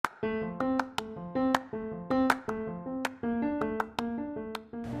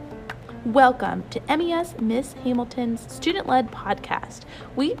Welcome to MES Miss Hamilton's student-led podcast.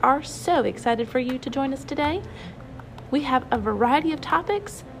 We are so excited for you to join us today. We have a variety of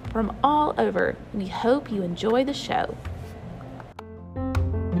topics from all over. We hope you enjoy the show.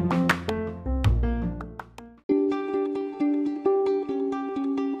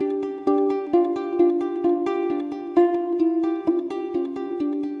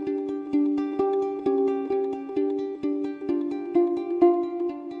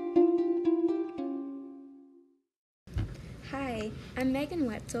 Hi, I'm Megan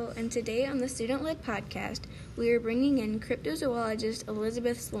Wetzel, and today on the Student-Led Podcast, we are bringing in cryptozoologist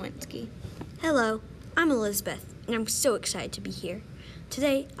Elizabeth Slowinski. Hello, I'm Elizabeth, and I'm so excited to be here.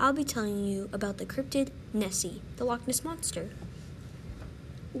 Today, I'll be telling you about the cryptid Nessie, the Loch Ness Monster.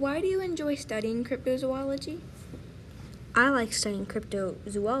 Why do you enjoy studying cryptozoology? I like studying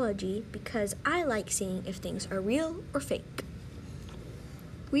cryptozoology because I like seeing if things are real or fake.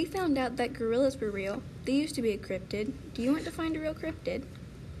 We found out that gorillas were real. They used to be a cryptid. Do you want to find a real cryptid?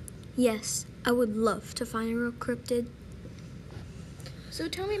 Yes, I would love to find a real cryptid. So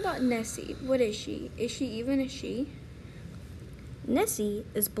tell me about Nessie. What is she? Is she even a she? Nessie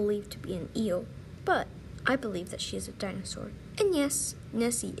is believed to be an eel, but I believe that she is a dinosaur. And yes,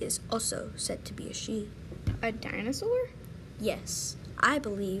 Nessie is also said to be a she. A dinosaur? Yes, I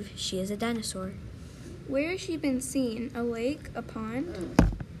believe she is a dinosaur. Where has she been seen? A lake? A pond?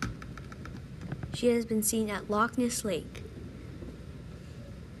 She has been seen at Loch Ness Lake.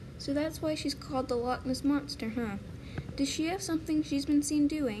 So that's why she's called the Loch Ness Monster, huh? Does she have something she's been seen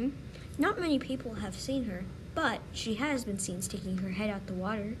doing? Not many people have seen her, but she has been seen sticking her head out the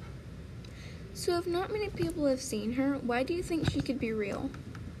water. So if not many people have seen her, why do you think she could be real?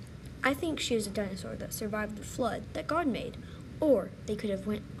 I think she is a dinosaur that survived the flood that God made, or they could have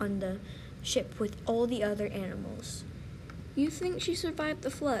went on the ship with all the other animals. You think she survived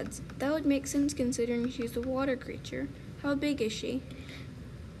the floods? That would make sense considering she's a water creature. How big is she?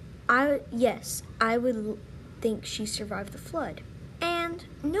 Yes, I would think she survived the flood. And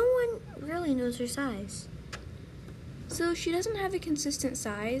no one really knows her size. So she doesn't have a consistent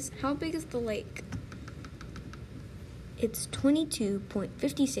size. How big is the lake? It's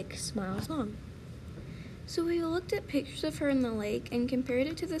 22.56 miles long. So we looked at pictures of her in the lake and compared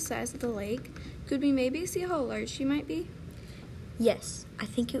it to the size of the lake. Could we maybe see how large she might be? Yes, I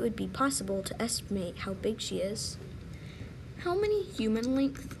think it would be possible to estimate how big she is. How many human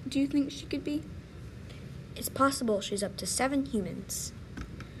length do you think she could be? It's possible she's up to 7 humans.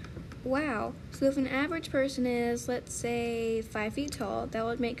 Wow. So if an average person is, let's say, 5 feet tall, that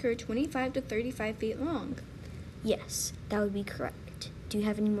would make her 25 to 35 feet long. Yes, that would be correct. Do you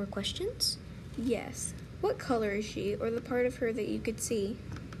have any more questions? Yes. What color is she, or the part of her that you could see?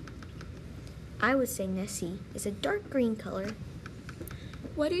 I would say Nessie is a dark green color.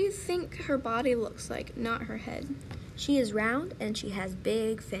 What do you think her body looks like, not her head? She is round and she has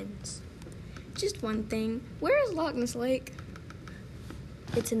big fins. Just one thing. Where is Loch Ness Lake?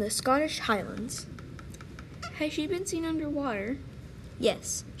 It's in the Scottish Highlands. Has she been seen underwater?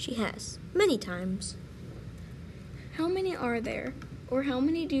 Yes, she has. Many times. How many are there? Or how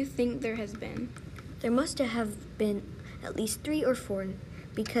many do you think there has been? There must have been at least 3 or 4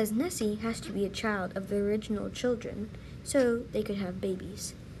 because Nessie has to be a child of the original children, so they could have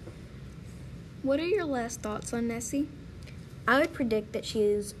babies. What are your last thoughts on Nessie? I would predict that she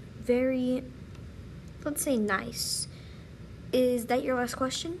is very, let's say, nice. Is that your last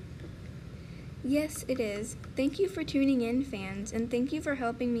question? Yes, it is. Thank you for tuning in, fans, and thank you for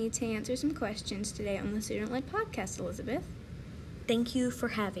helping me to answer some questions today on the Student-Led Podcast, Elizabeth. Thank you for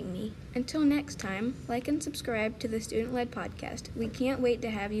having me. Until next time, like and subscribe to the Student-Led Podcast. We can't wait to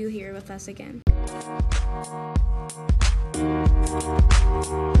have you here with us again.